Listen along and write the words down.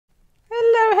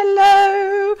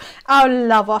Our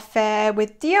love affair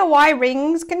with DIY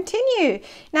rings continue.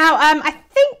 Now, I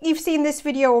think you've seen this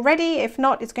video already. If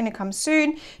not, it's going to come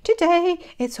soon. Today,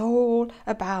 it's all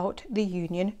about the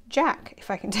Union Jack, if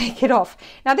I can take it off.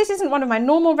 Now, this isn't one of my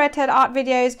normal redhead art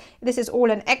videos. This is all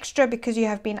an extra because you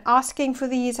have been asking for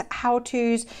these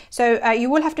how-tos. So you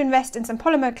will have to invest in some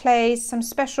polymer clays, some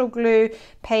special glue,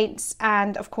 paints,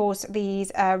 and of course,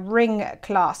 these ring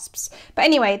clasps. But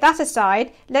anyway, that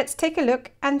aside, let's take a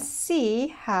look and see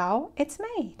how it's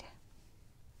made.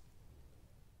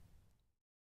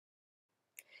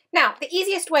 Now, the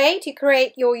easiest way to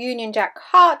create your Union Jack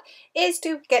heart is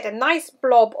to get a nice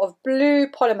blob of blue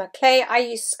polymer clay. I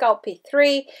use Sculpey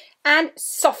 3 and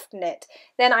soften it.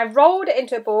 Then I rolled it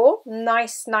into a ball,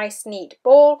 nice, neat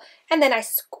ball, and then I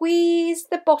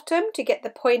squeezed the bottom to get the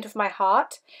point of my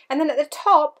heart. And then at the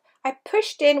top, I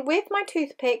pushed in with my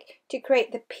toothpick to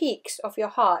create the peaks of your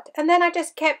heart. And then I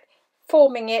just kept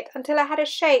forming it until I had a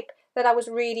shape that I was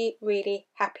really, really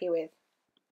happy with.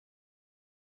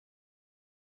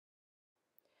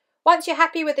 Once you're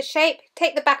happy with the shape,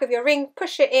 take the back of your ring,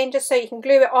 push it in just so you can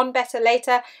glue it on better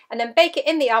later, and then bake it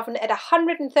in the oven at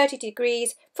 130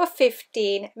 degrees for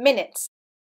 15 minutes.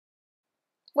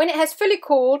 When it has fully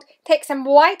cooled, take some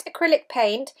white acrylic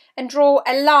paint and draw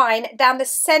a line down the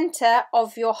centre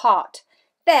of your heart.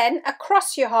 Then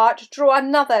across your heart, draw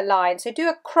another line. So do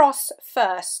a cross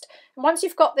first. And once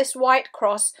you've got this white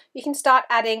cross, you can start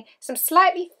adding some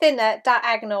slightly thinner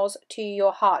diagonals to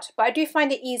your heart. But I do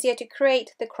find it easier to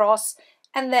create the cross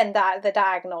and then the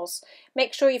diagonals.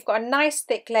 Make sure you've got a nice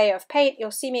thick layer of paint. You'll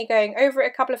see me going over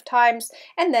it a couple of times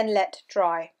and then let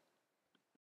dry.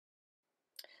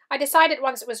 I decided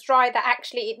once it was dry that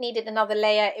actually it needed another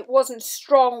layer. It wasn't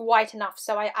strong white enough,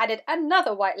 so I added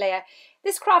another white layer.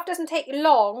 This craft doesn't take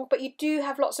long, but you do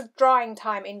have lots of drying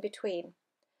time in between.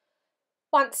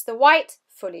 Once the white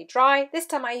fully dry, this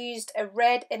time I used a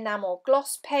red enamel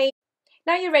gloss paint.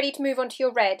 Now you're ready to move on to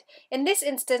your red. In this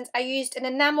instance, I used an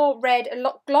enamel red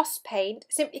gloss paint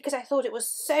simply because I thought it was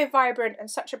so vibrant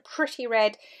and such a pretty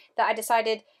red that I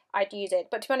decided I'd use it.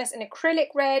 But to be honest, an acrylic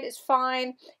red is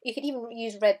fine. You could even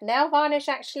use red nail varnish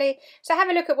actually. So have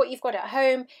a look at what you've got at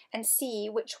home and see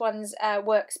which ones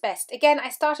works best. Again, I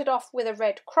started off with a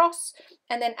red cross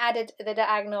and then added the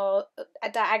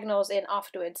diagonals in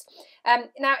afterwards.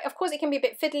 Now, of course, it can be a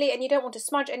bit fiddly and you don't want to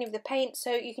smudge any of the paint,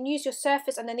 so you can use your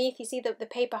surface underneath. You see the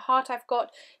paper heart I've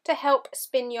got to help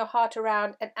spin your heart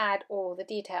around and add all the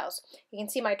details. You can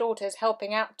see my daughter's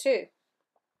helping out too.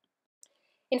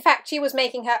 In fact, she was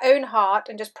making her own heart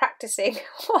and just practicing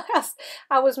whilst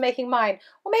I was making mine.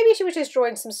 Or maybe she was just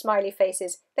drawing some smiley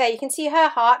faces. There, you can see her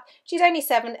heart. She's only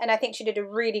 7 and I think she did a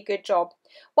really good job.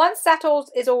 Once that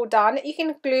is all done, you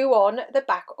can glue on the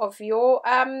back of your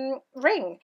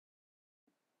ring.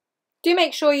 Do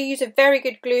make sure you use a very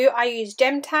good glue. I use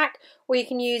Gem Tack, or you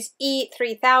can use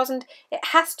E3000. It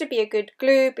has to be a good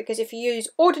glue because if you use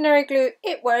ordinary glue,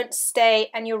 it won't stay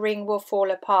and your ring will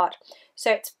fall apart. So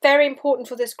it's very important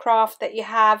for this craft that you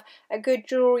have a good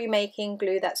jewellery making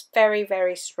glue that's very,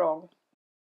 very strong.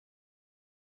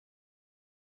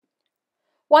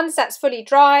 Once that's fully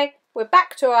dry, we're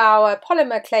back to our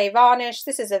polymer clay varnish.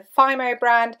 This is a Fimo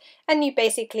brand, and you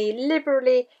basically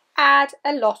liberally add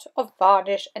a lot of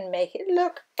varnish and make it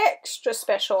look extra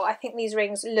special. I think these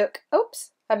rings look,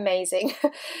 amazing.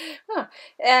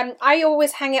 I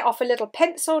always hang it off a little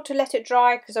pencil to let it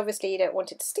dry because obviously you don't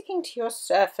want it sticking to your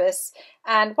surface,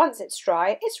 and once it's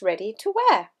dry, it's ready to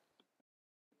wear.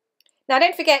 Now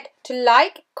don't forget to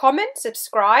like, comment,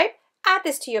 subscribe, add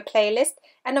this to your playlist,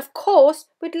 and of course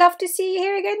we'd love to see you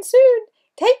here again soon.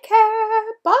 Take care,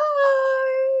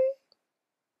 bye!